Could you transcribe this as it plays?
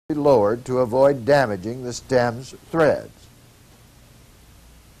lowered to avoid damaging the stem's threads.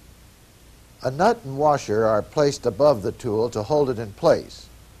 A nut and washer are placed above the tool to hold it in place.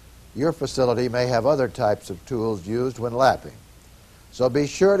 Your facility may have other types of tools used when lapping, so be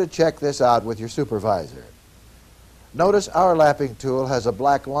sure to check this out with your supervisor. Notice our lapping tool has a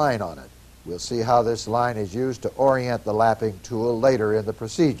black line on it. We'll see how this line is used to orient the lapping tool later in the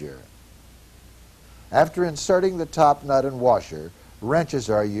procedure. After inserting the top nut and washer, wrenches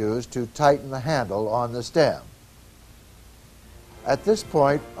are used to tighten the handle on the stem. At this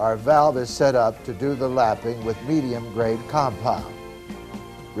point, our valve is set up to do the lapping with medium-grade compound.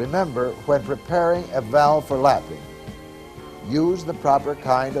 Remember, when preparing a valve for lapping, use the proper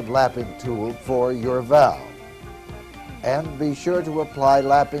kind of lapping tool for your valve. And be sure to apply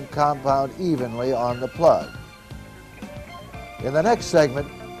lapping compound evenly on the plug. In the next segment,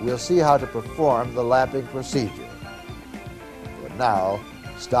 we'll see how to perform the lapping procedure. But now,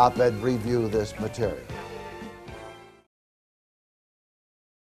 stop and review this material.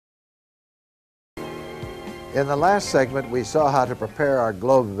 In the last segment, we saw how to prepare our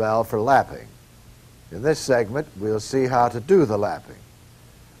globe valve for lapping. In this segment, we'll see how to do the lapping.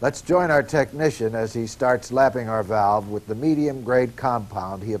 Let's join our technician as he starts lapping our valve with the medium-grade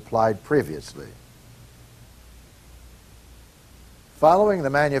compound he applied previously. Following the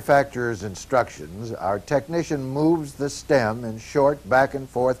manufacturer's instructions, our technician moves the stem in short back and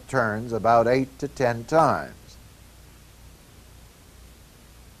forth turns about 8 to 10 times.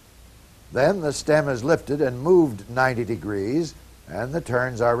 Then the stem is lifted and moved 90 degrees, and the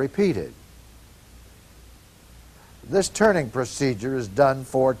turns are repeated. This turning procedure is done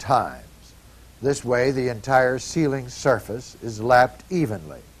 4 times. This way, the entire sealing surface is lapped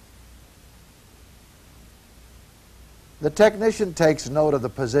evenly. The technician takes note of the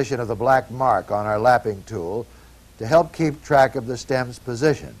position of the black mark on our lapping tool to help keep track of the stem's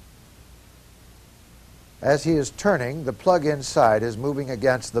position. As he is turning, the plug inside is moving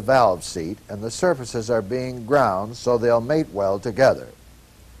against the valve seat, and the surfaces are being ground so they'll mate well together.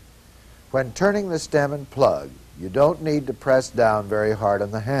 When turning the stem and plug, you don't need to press down very hard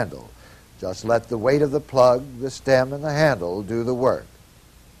on the handle. Just let the weight of the plug, the stem, and the handle do the work.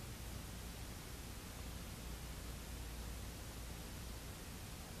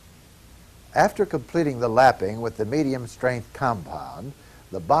 After completing the lapping with the medium-strength compound,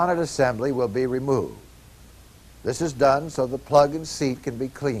 the bonnet assembly will be removed. This is done so the plug and seat can be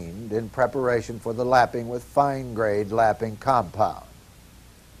cleaned in preparation for the lapping with fine-grade lapping compound.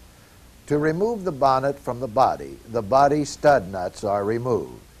 To remove the bonnet from the body stud nuts are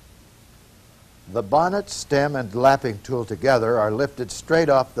removed. The bonnet, stem, and lapping tool together are lifted straight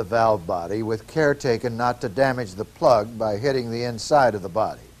off the valve body with care taken not to damage the plug by hitting the inside of the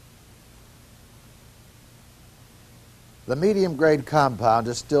body. The medium-grade compound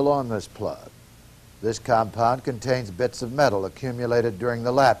is still on this plug. This compound contains bits of metal accumulated during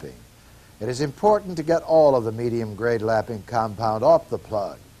the lapping. It is important to get all of the medium-grade lapping compound off the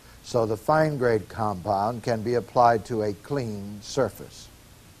plug so the fine-grade compound can be applied to a clean surface.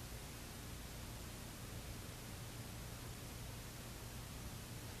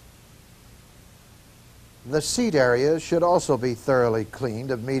 The seat area should also be thoroughly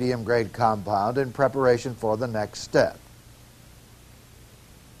cleaned of medium-grade compound in preparation for the next step.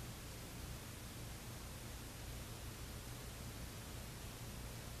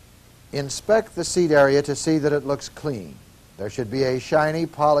 Inspect the seat area to see that it looks clean. There should be a shiny,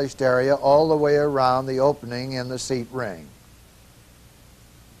 polished area all the way around the opening in the seat ring.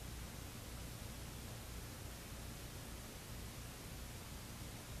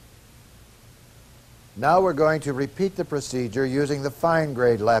 Now we're going to repeat the procedure using the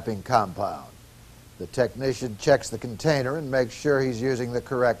fine-grade lapping compound. The technician checks the container and makes sure he's using the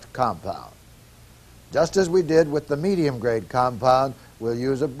correct compound. Just as we did with the medium-grade compound, we'll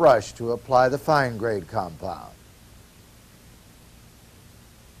use a brush to apply the fine-grade compound.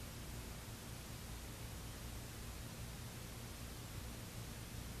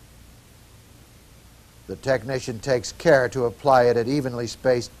 The technician takes care to apply it at evenly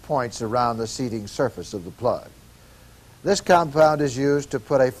spaced points around the seating surface of the plug. This compound is used to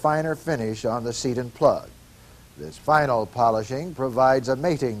put a finer finish on the seat and plug. This final polishing provides a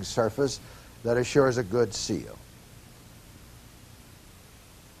mating surface that assures a good seal.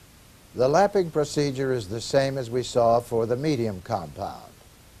 The lapping procedure is the same as we saw for the medium compound.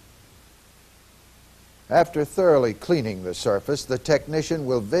 After thoroughly cleaning the surface, the technician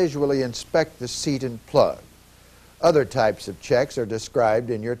will visually inspect the seat and plug. Other types of checks are described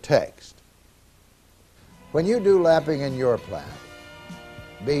in your text. When you do lapping in your plant,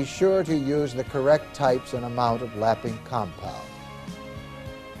 be sure to use the correct types and amount of lapping compound.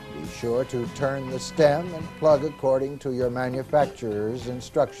 sure to turn the stem and plug according to your manufacturer's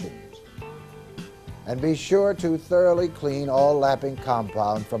instructions. And be sure to thoroughly clean all lapping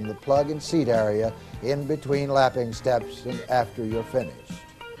compound from the plug and seat area in between lapping steps and after you're finished.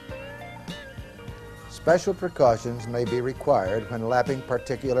 Special precautions may be required when lapping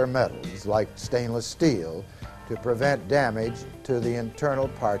particular metals like stainless steel to prevent damage to the internal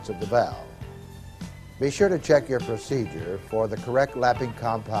parts of the valve. Be sure to check your procedure for the correct lapping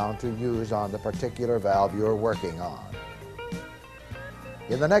compound to use on the particular valve you're working on.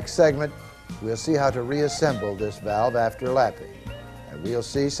 In the next segment, we'll see how to reassemble this valve after lapping, and we'll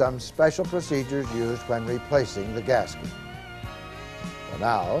see some special procedures used when replacing the gasket. For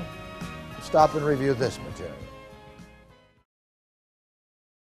now, stop and review this material.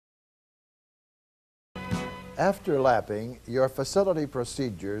 After lapping, your facility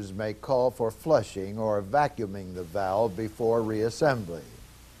procedures may call for flushing or vacuuming the valve before reassembly.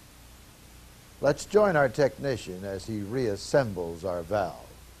 Let's join our technician as he reassembles our valve.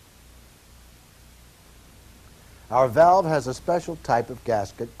 Our valve has a special type of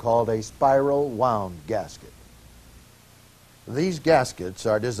gasket called a spiral wound gasket. These gaskets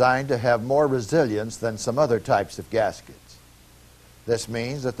are designed to have more resilience than some other types of gaskets. This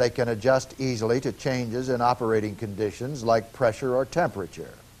means that they can adjust easily to changes in operating conditions like pressure or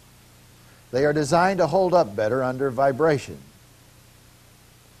temperature. They are designed to hold up better under vibration.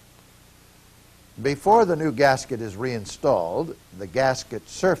 Before the new gasket is reinstalled, the gasket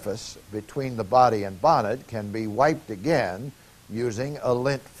surface between the body and bonnet can be wiped again using a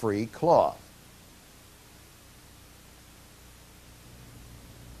lint-free cloth.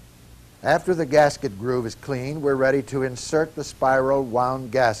 After the gasket groove is cleaned, we're ready to insert the spiral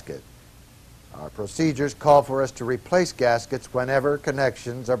wound gasket. Our procedures call for us to replace gaskets whenever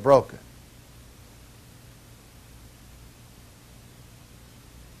connections are broken.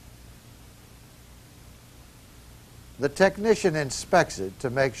 The technician inspects it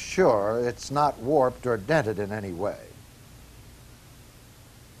to make sure it's not warped or dented in any way.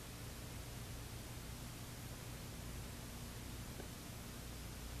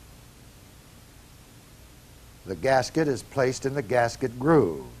 The gasket is placed in the gasket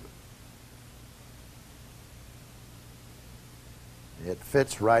groove. It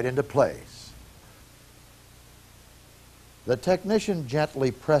fits right into place. The technician gently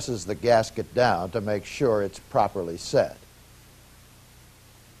presses the gasket down to make sure it's properly set.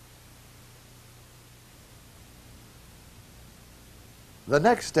 The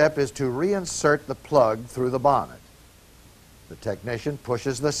next step is to reinsert the plug through the bonnet. The technician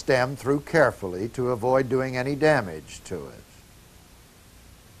pushes the stem through carefully to avoid doing any damage to it.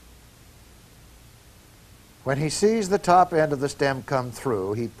 When he sees the top end of the stem come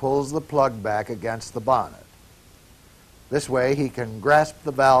through, he pulls the plug back against the bonnet. This way he can grasp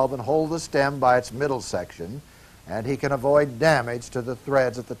the valve and hold the stem by its middle section, and he can avoid damage to the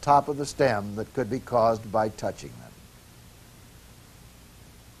threads at the top of the stem that could be caused by touching them.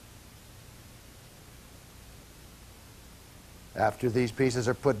 After these pieces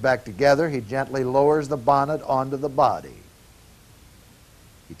are put back together, he gently lowers the bonnet onto the body.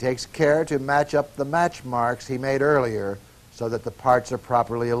 He takes care to match up the match marks he made earlier so that the parts are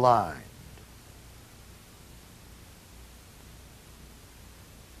properly aligned.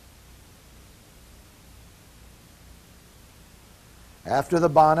 After the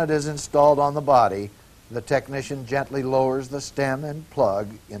bonnet is installed on the body, the technician gently lowers the stem and plug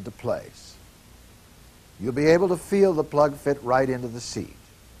into place. You'll be able to feel the plug fit right into the seat.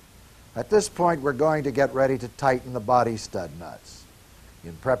 At this point, we're going to get ready to tighten the body stud nuts.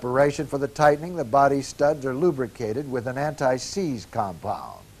 In preparation for the tightening, the body studs are lubricated with an anti-seize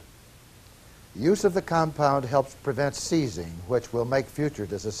compound. The use of the compound helps prevent seizing, which will make future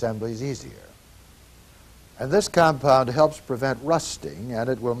disassemblies easier. And this compound helps prevent rusting,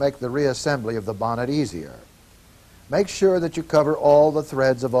 and it will make the reassembly of the bonnet easier. Make sure that you cover all the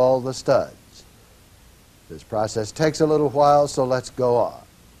threads of all the studs. This process takes a little while, so let's go on.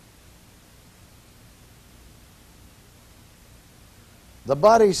 The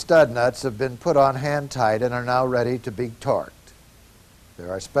body stud nuts have been put on hand tight and are now ready to be torqued. There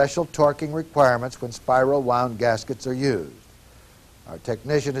are special torquing requirements when spiral wound gaskets are used. Our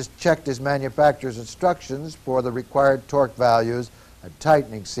technician has checked his manufacturer's instructions for the required torque values and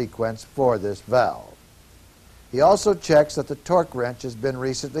tightening sequence for this valve. He also checks that the torque wrench has been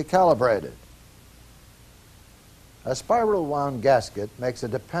recently calibrated. A spiral wound gasket makes a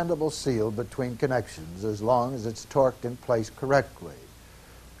dependable seal between connections as long as it's torqued in place correctly.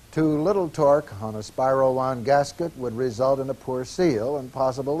 Too little torque on a spiral wound gasket would result in a poor seal and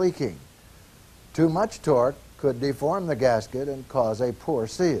possible leaking. Too much torque could deform the gasket and cause a poor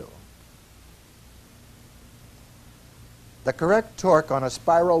seal. The correct torque on a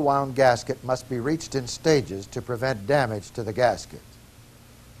spiral wound gasket must be reached in stages to prevent damage to the gasket.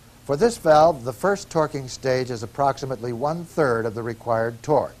 For this valve, the first torquing stage is approximately 1/3 of the required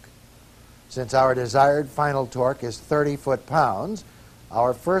torque. Since our desired final torque is 30 foot-pounds,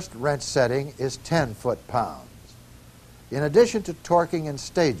 our first wrench setting is 10 foot-pounds. In addition to torquing in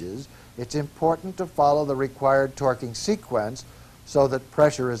stages, it's important to follow the required torquing sequence so that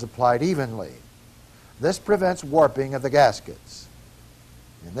pressure is applied evenly. This prevents warping of the gaskets.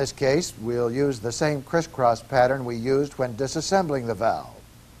 In this case, we'll use the same crisscross pattern we used when disassembling the valve.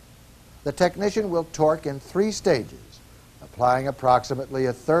 The technician will torque in 3 stages, applying approximately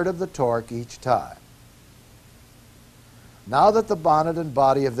 1/3 of the torque each time. Now that the bonnet and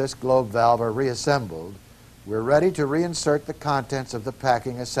body of this globe valve are reassembled, we're ready to reinsert the contents of the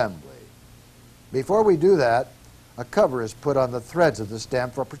packing assembly. Before we do that, a cover is put on the threads of the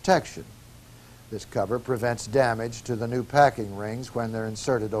stem for protection. This cover prevents damage to the new packing rings when they're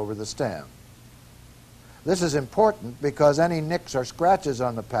inserted over the stem. This is important because any nicks or scratches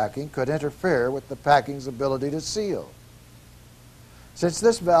on the packing could interfere with the packing's ability to seal. Since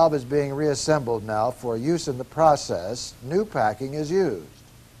this valve is being reassembled now for use in the process, new packing is used.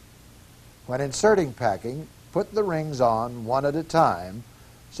 When inserting packing, put the rings on one at a time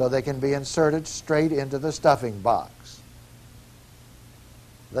so they can be inserted straight into the stuffing box.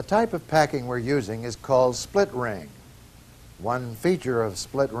 The type of packing we're using is called split ring. One feature of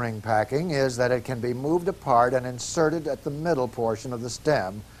split ring packing is that it can be moved apart and inserted at the middle portion of the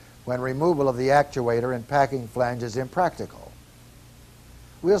stem when removal of the actuator and packing flange is impractical.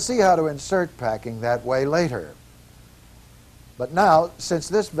 We'll see how to insert packing that way later. But now, since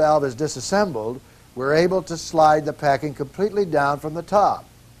this valve is disassembled, we're able to slide the packing completely down from the top.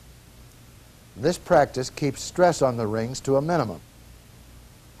 This practice keeps stress on the rings to a minimum.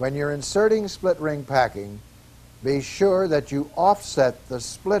 When you're inserting split ring packing, be sure that you offset the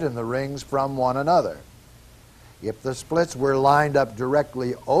split in the rings from one another. If the splits were lined up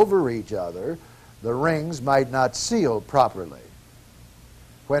directly over each other, the rings might not seal properly.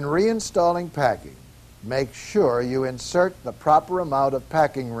 When reinstalling packing, make sure you insert the proper amount of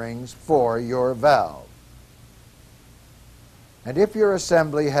packing rings for your valve. And if your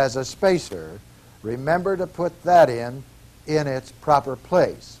assembly has a spacer, remember to put that in its proper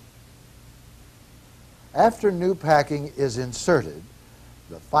place. After new packing is inserted,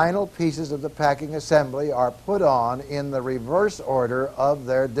 the final pieces of the packing assembly are put on in the reverse order of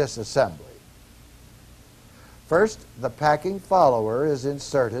their disassembly. First, the packing follower is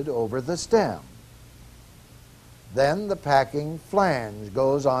inserted over the stem. Then the packing flange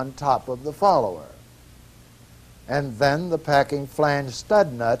goes on top of the follower. And then the packing flange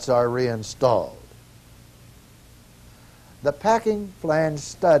stud nuts are reinstalled. The packing flange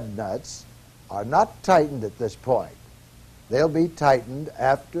stud nuts are not tightened at this point. They'll be tightened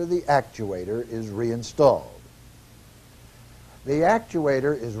after the actuator is reinstalled. The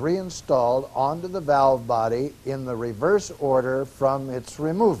actuator is reinstalled onto the valve body in the reverse order from its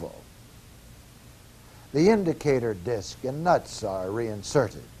removal. The indicator disc and nuts are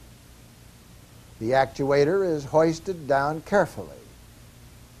reinserted. The actuator is hoisted down carefully,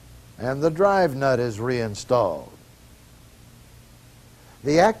 and the drive nut is reinstalled.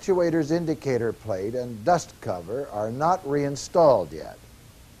 The actuator's indicator plate and dust cover are not reinstalled yet.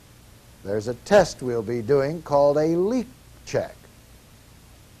 There's a test we'll be doing called a leak check.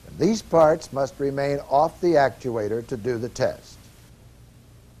 And these parts must remain off the actuator to do the test.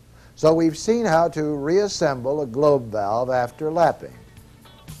 So we've seen how to reassemble a globe valve after lapping.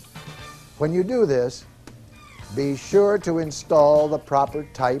 When you do this, be sure to install the proper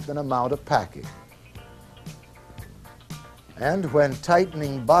type and amount of packing. And when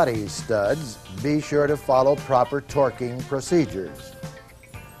tightening body studs, be sure to follow proper torquing procedures.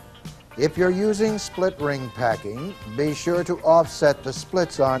 If you're using split ring packing, be sure to offset the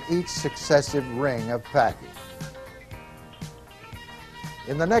splits on each successive ring of packing.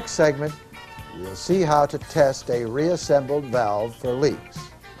 In the next segment, we'll see how to test a reassembled valve for leaks.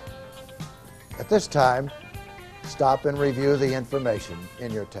 At this time, stop and review the information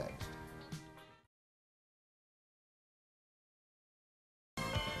in your text.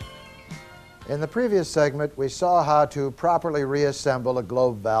 In the previous segment, we saw how to properly reassemble a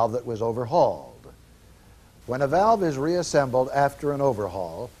globe valve that was overhauled. When a valve is reassembled after an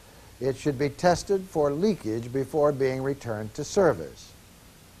overhaul, it should be tested for leakage before being returned to service.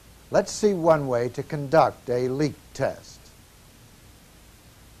 Let's see one way to conduct a leak test.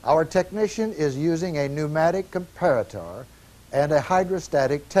 Our technician is using a pneumatic comparator and a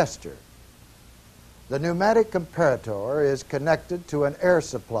hydrostatic tester. The pneumatic comparator is connected to an air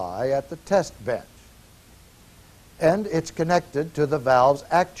supply at the test bench. and it's connected to the valve's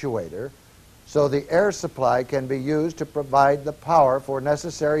actuator, so the air supply can be used to provide the power for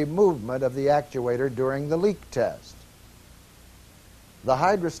necessary movement of the actuator during the leak test. The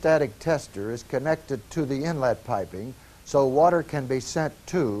hydrostatic tester is connected to the inlet piping, so water can be sent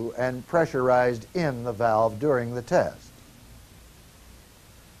to and pressurized in the valve during the test.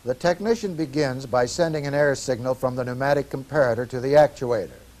 The technician begins by sending an air signal from the pneumatic comparator to the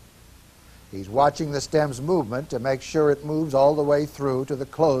actuator. He's watching the stem's movement to make sure it moves all the way through to the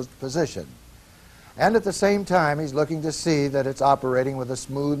closed position. And at the same time, he's looking to see that it's operating with a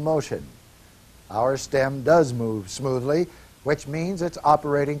smooth motion. Our stem does move smoothly, which means it's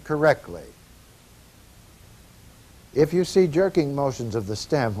operating correctly. If you see jerking motions of the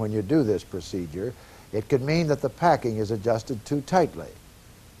stem when you do this procedure, it could mean that the packing is adjusted too tightly.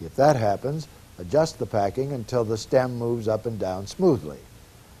 If that happens, adjust the packing until the stem moves up and down smoothly.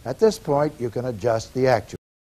 At this point, you can adjust the actuator.